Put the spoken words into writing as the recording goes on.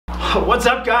What's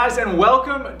up, guys, and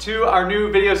welcome to our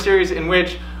new video series in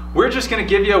which we're just going to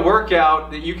give you a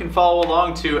workout that you can follow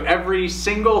along to every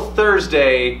single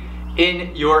Thursday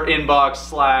in your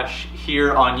inbox /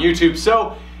 here on YouTube.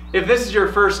 So if this is your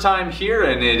first time here,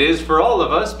 and it is for all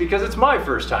of us because it's my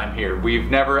first time here, we've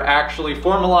never actually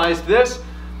formalized this.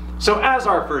 So as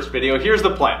our first video, here's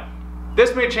the plan.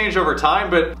 This may change over time,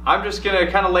 but I'm just gonna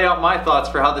kind of lay out my thoughts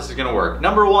for how this is gonna work.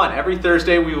 Number one, every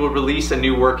Thursday we will release a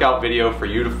new workout video for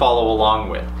you to follow along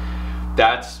with.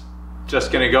 That's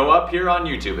just gonna go up here on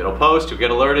YouTube. It'll post, you'll get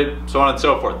alerted, so on and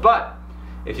so forth. But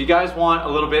if you guys want a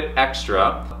little bit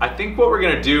extra, I think what we're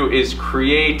gonna do is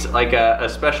create like a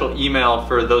special email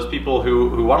for those people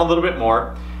who want a little bit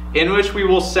more, in which we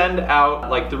will send out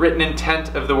like the written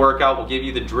intent of the workout. We'll give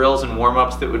you the drills and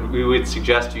warm-ups that we would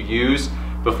suggest you use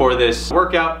before this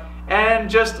workout, and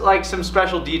just like some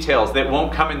special details that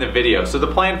won't come in the video. So the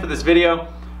plan for this video,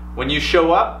 when you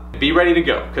show up, be ready to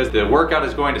go, because the workout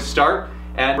is going to start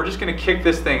and we're just gonna kick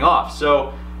this thing off.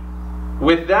 So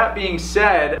with that being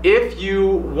said, if you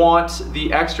want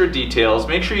the extra details,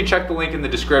 make sure you check the link in the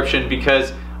description,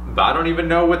 because I don't even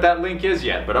know what that link is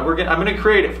yet, but I'm gonna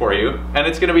create it for you, and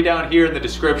it's gonna be down here in the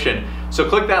description. So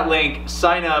click that link,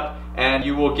 sign up, and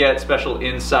you will get special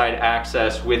inside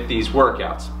access with these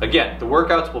workouts. Again, the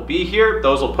workouts will be here.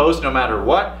 Those will post no matter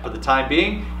what for the time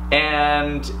being.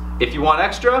 And if you want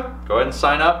extra, go ahead and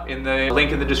sign up in the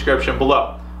link in the description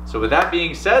below. So with that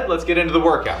being said, let's get into the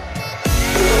workout.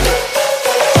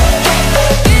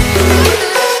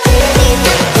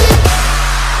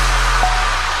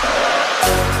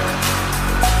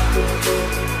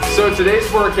 So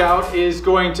today's workout is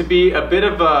going to be a bit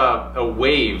of a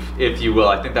wave, if you will.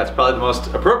 I think that's probably the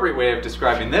most appropriate way of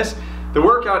describing this. The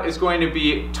workout is going to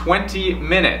be 20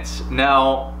 minutes.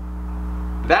 Now,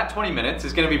 that 20 minutes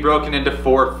is going to be broken into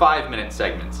 4 5-minute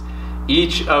segments.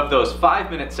 Each of those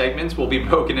 5-minute segments will be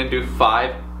broken into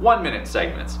 5 1-minute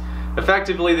segments.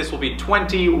 Effectively, this will be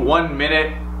 20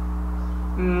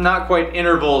 1-minute, not quite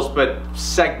intervals, but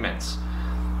segments.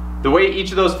 The way each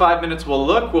of those 5 minutes will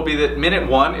look will be that minute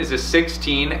 1 is a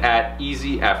 16 at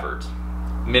easy effort.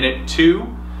 Minute 2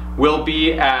 will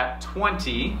be at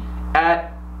 20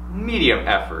 at medium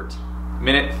effort.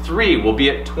 Minute 3 will be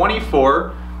at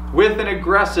 24 with an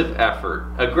aggressive effort.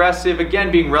 Aggressive,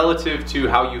 again, being relative to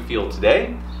how you feel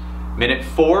today. Minute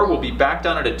 4 will be back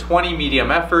down at a 20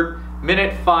 medium effort.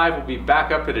 Minute 5 will be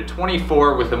back up at a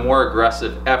 24 with a more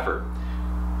aggressive effort.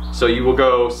 So you will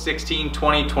go 16,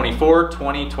 20, 24,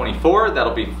 20, 24.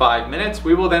 That'll be 5 minutes.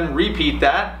 We will then repeat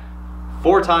that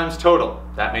 4 times total.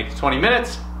 That makes 20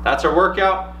 minutes. That's our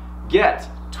workout. Get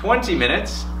 20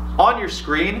 minutes on your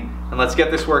screen, and let's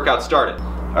get this workout started.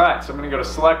 All right, so I'm gonna go to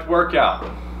select workout.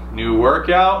 New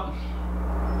workout,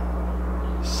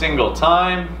 single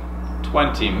time,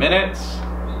 20 minutes.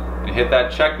 I'm gonna hit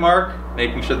that check mark,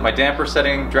 making sure that my damper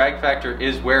setting drag factor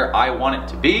is where I want it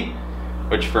to be,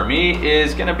 which for me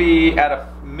is gonna be at a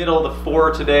middle of the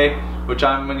 4 today, which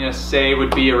I'm gonna say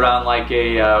would be around like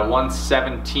a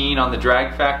 117 on the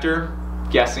drag factor,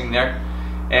 guessing there.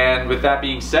 And with that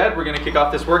being said, we're gonna kick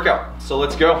off this workout. So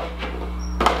let's go.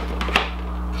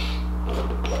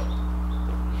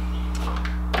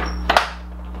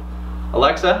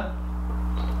 Alexa,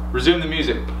 resume the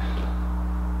music.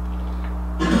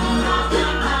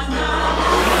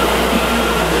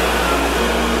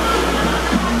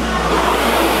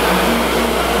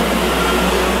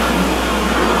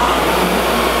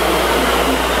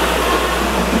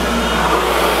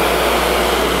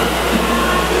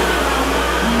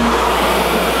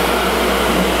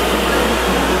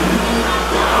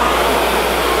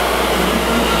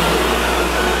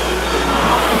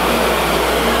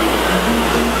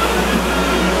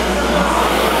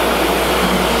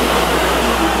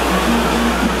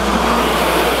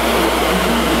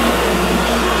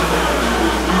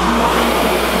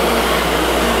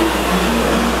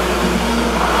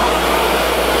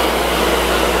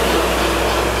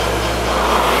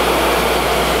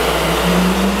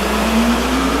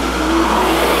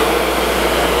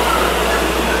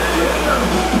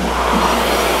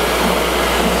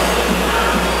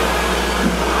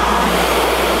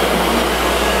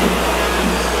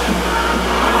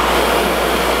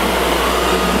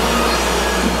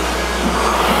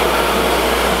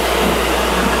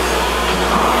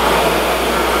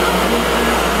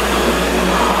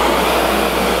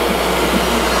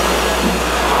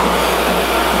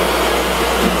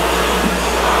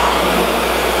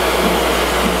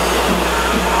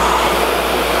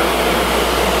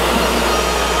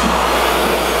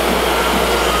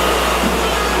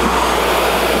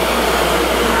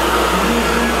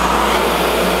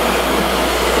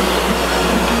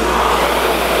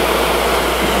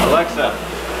 Alexa,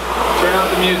 turn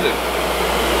up the music.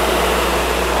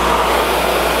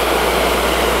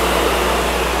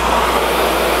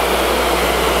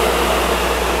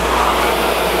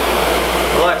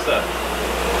 Alexa,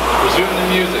 resume the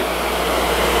music.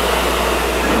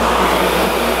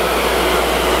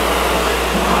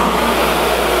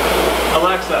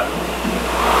 Alexa,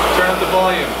 turn up the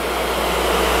volume.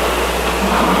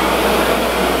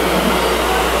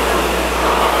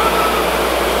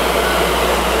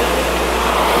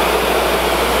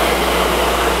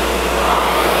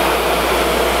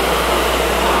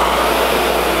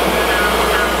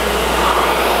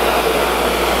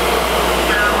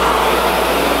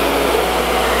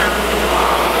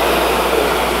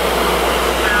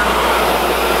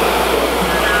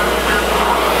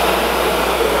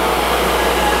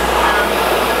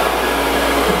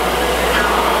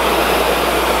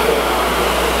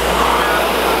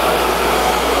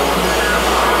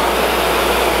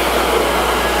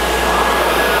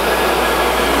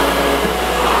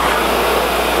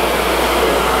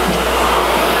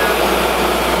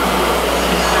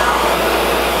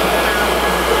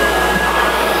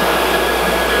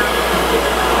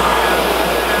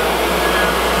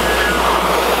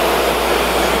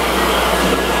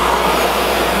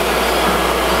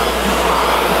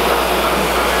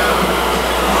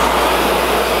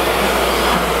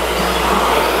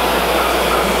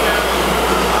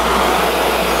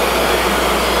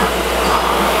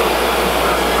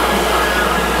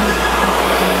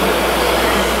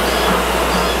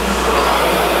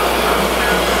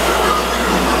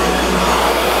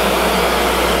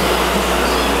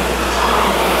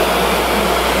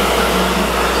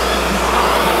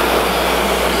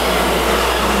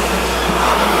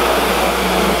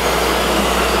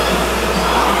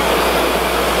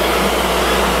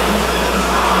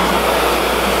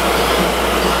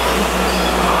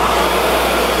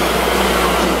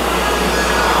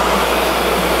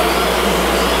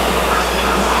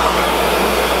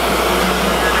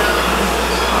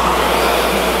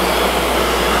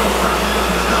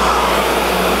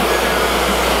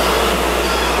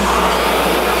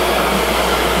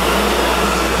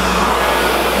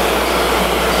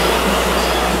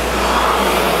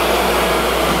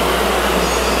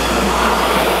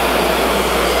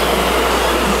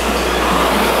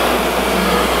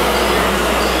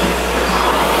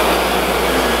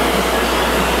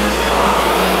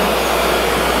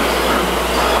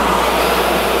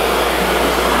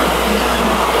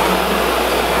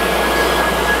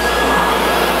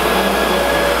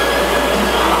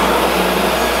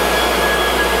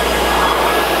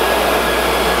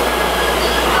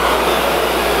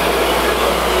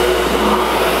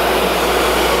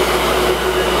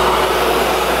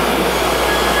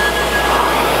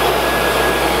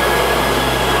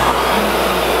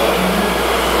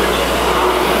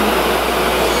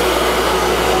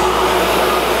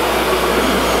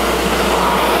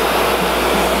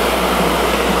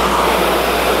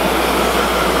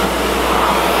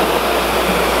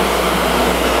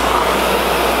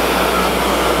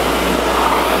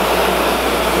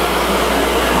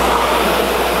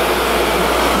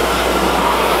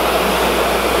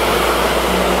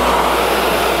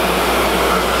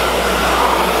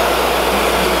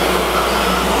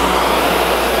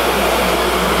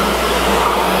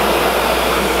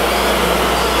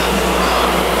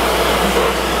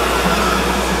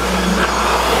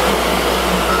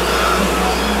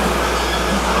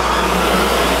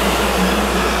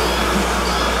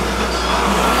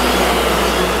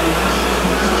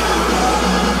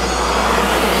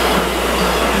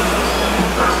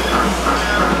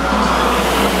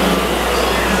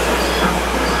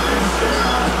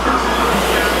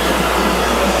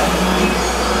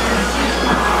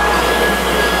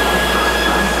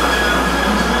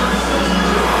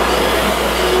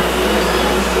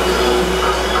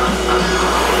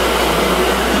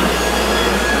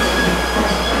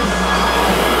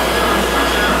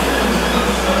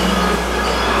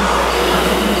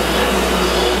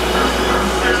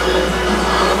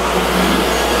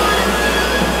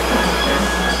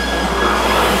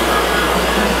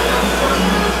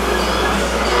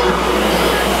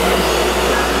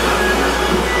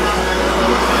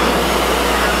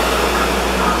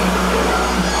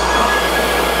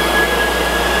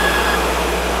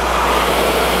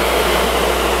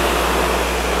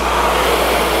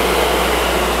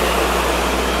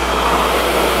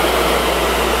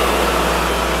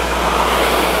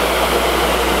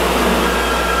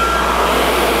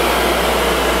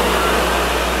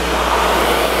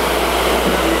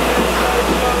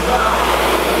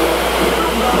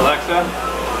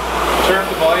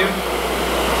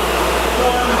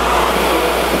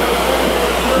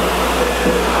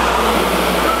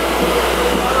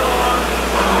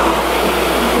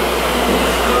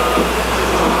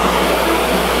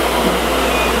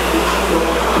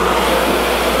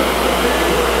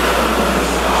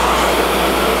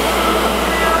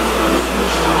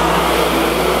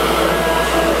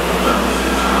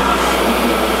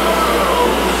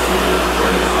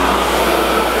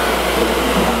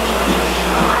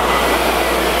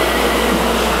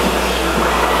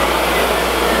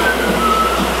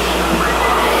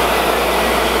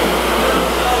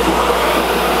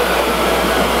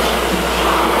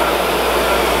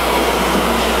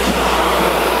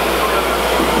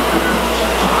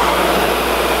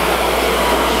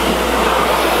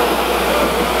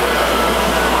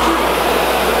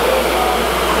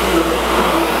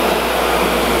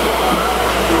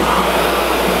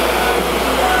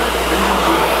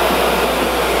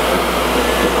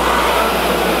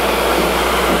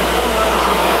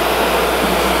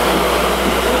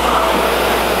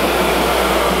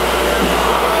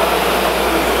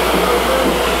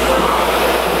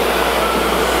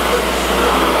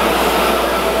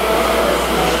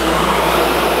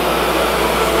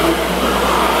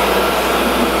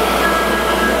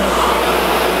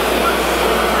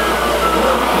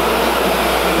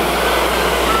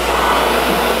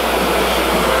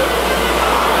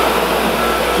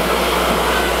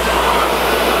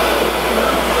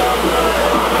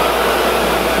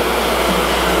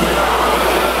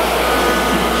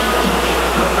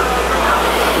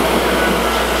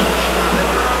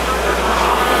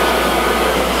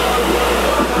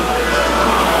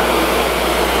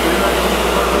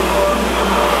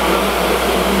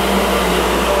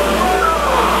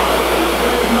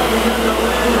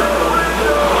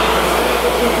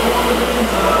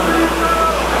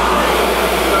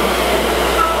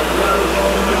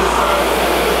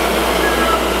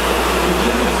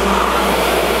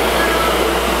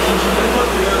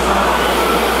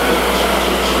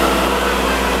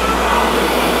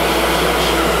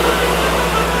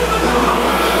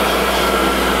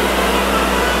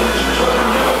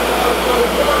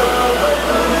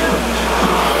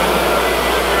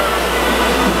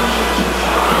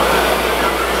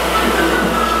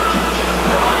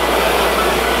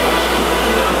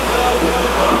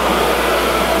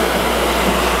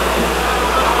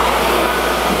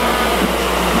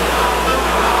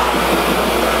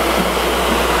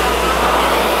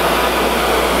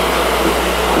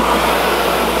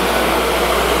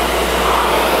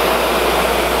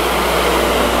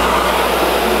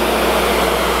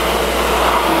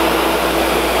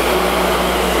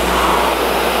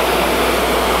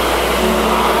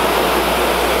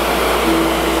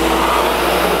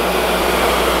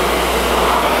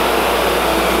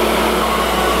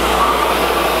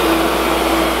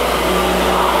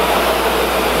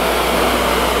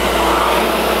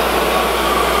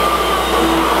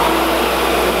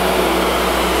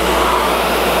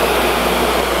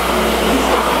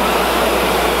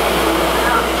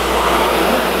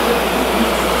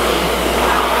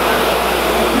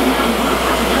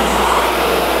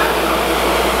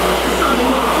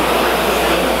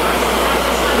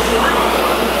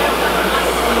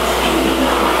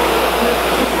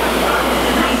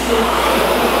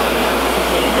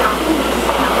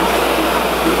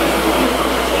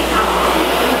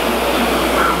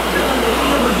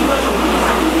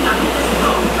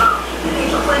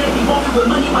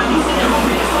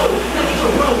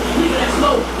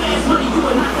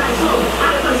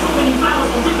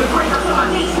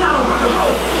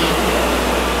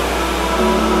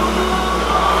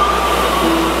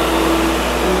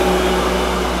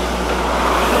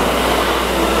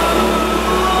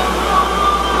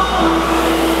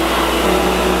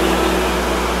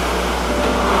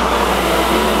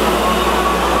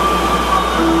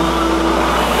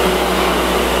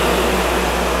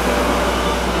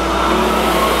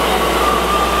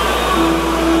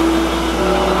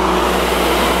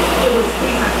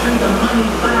 the money,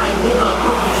 but I give up.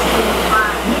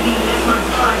 Maybe that's my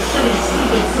pride. Shouldn't sleep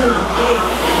until I'm dead.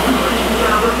 You wanna do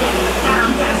our work at the time.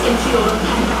 You gotta stay chill.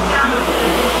 Down with the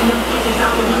addition of bitches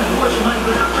out with money, fortune money,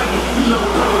 but I practice no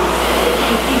rules. They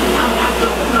can't keep it down. I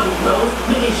don't know those.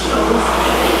 Minute shows.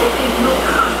 They think no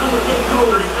cons come with their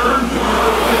goals. I'm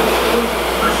getting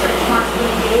my stretch marks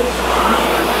with the age.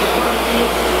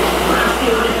 But I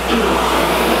feel that feel.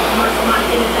 Marks on my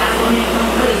inner thighs when they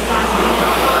don't criticize me.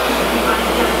 Everybody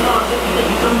got laws if you think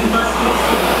you don't, you must be.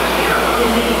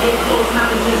 And then they close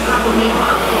now and just compliment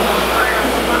my phone.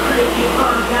 If I could get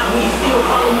burned down, will you still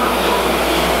follow my phone?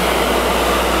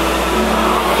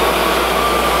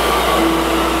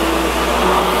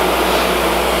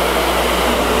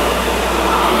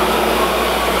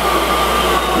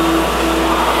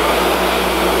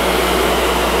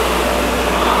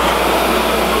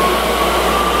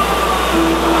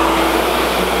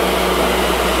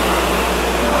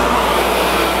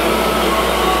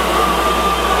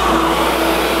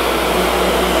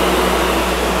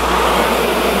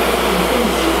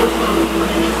 What's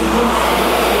going on?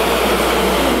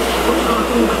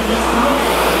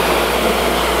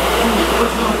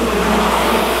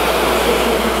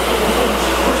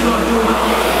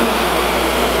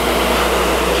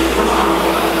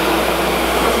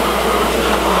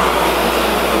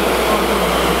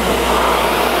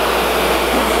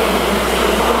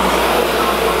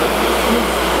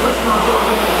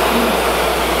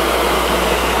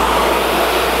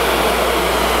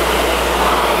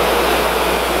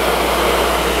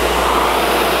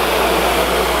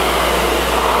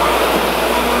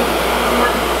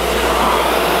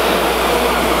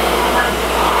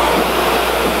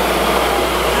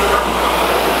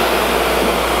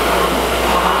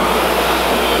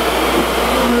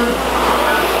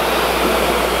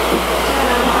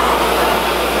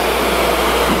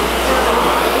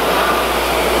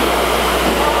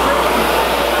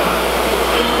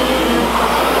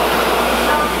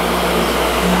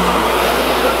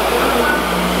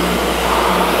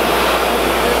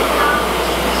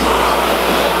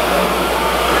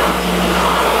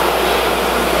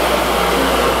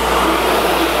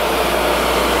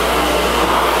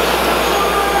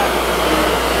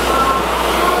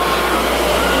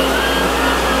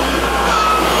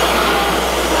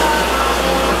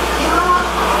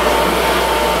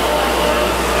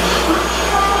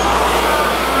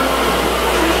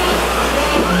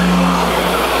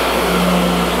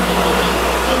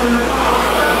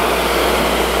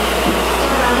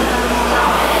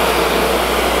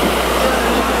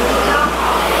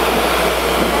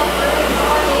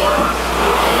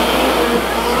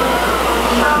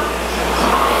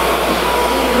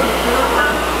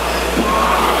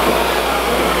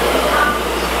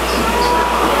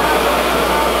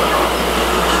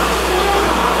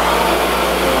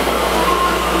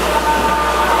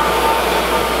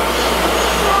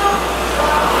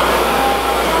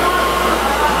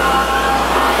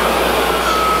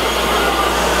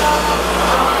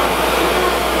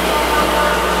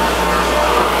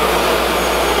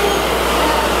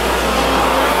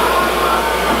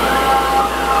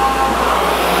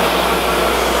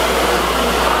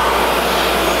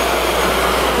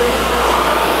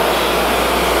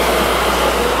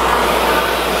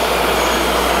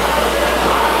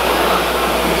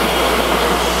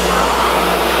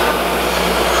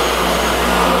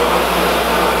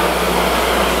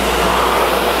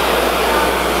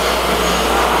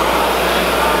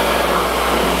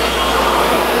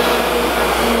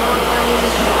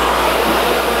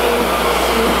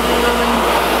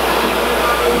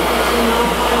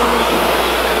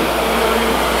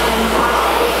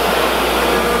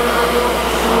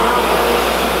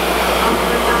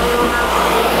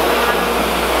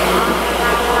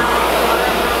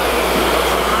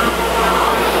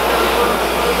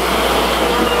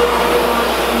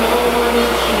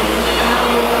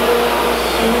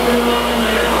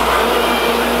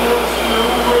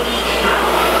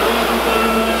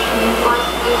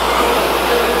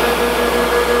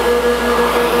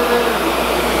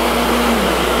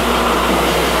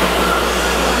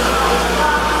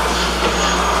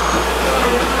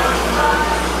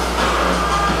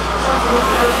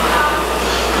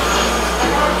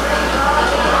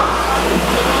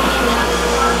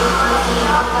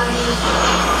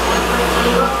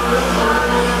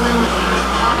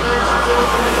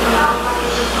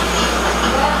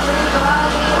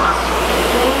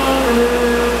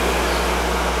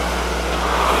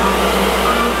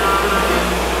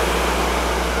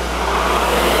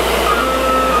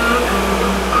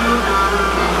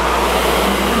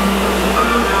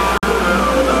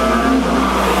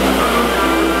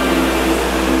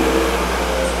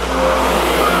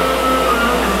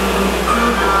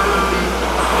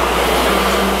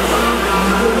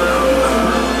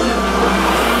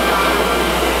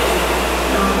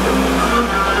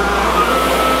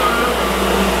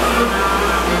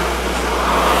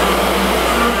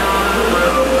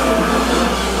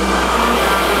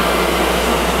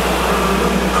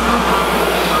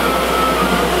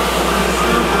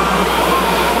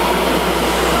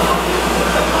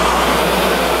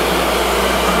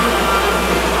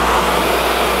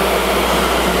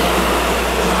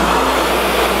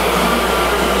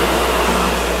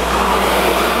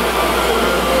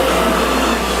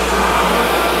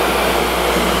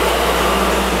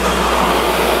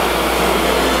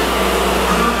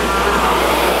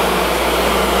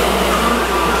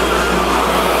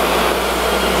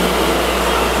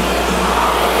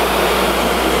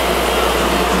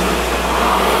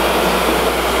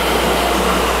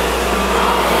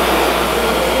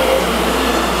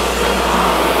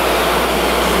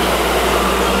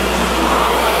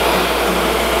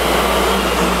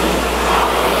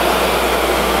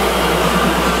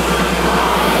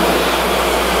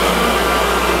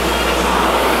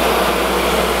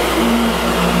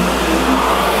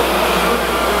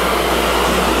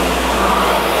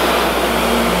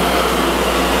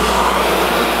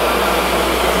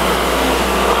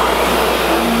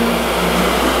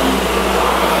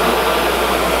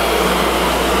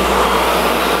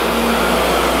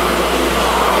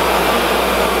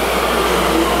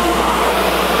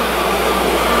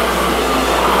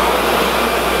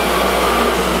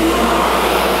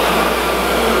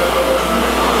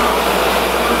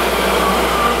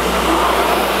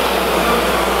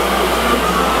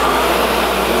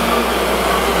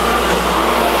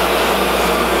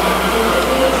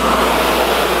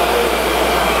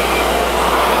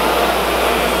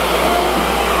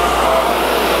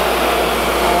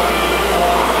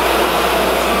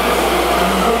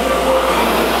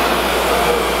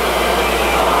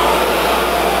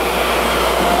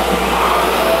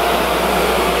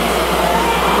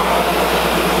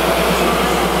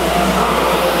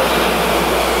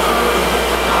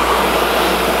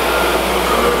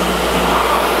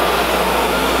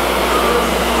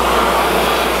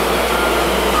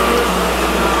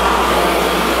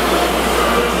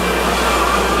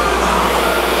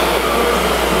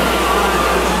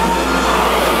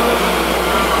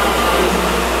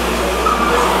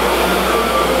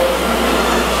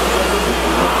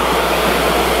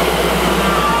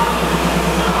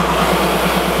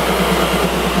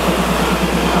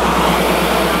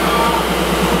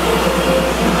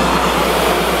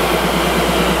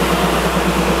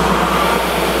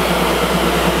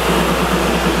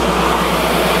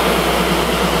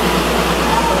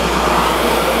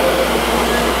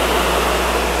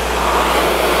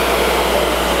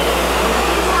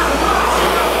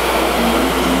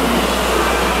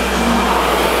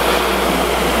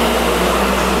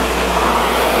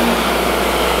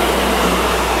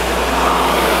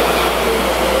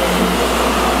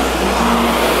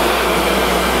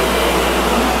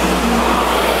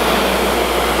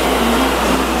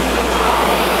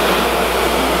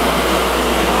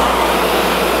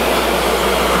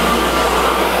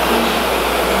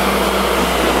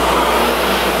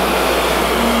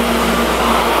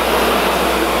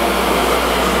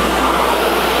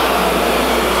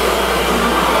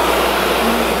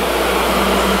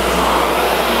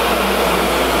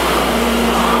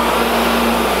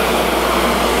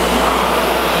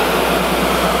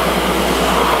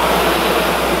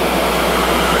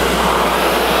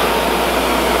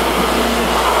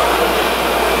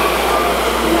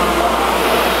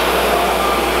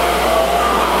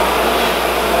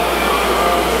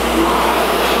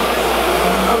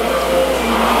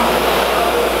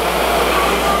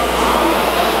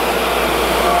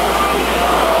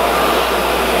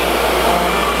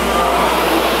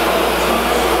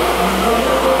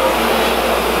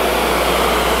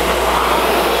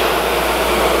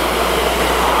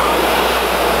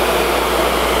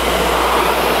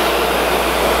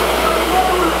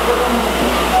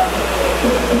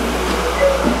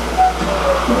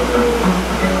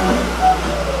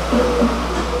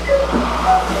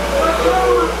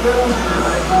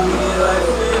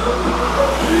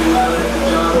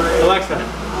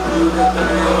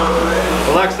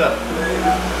 Alexa,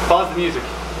 pause the music.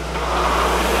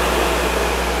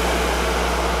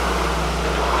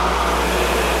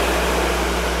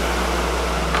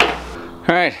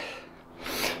 All right,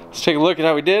 let's take a look at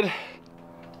how we did.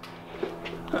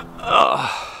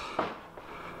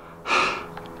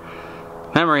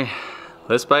 Memory,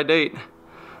 list by date.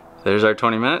 There's our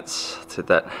 20 minutes. Let's hit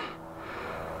that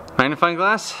magnifying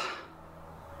glass.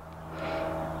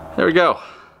 There we go.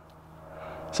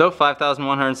 So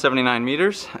 5,179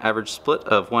 meters, average split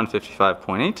of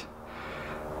 155.8.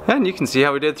 And you can see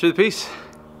how we did through the piece.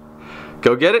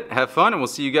 Go get it, have fun, and we'll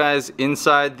see you guys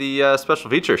inside the special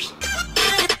features.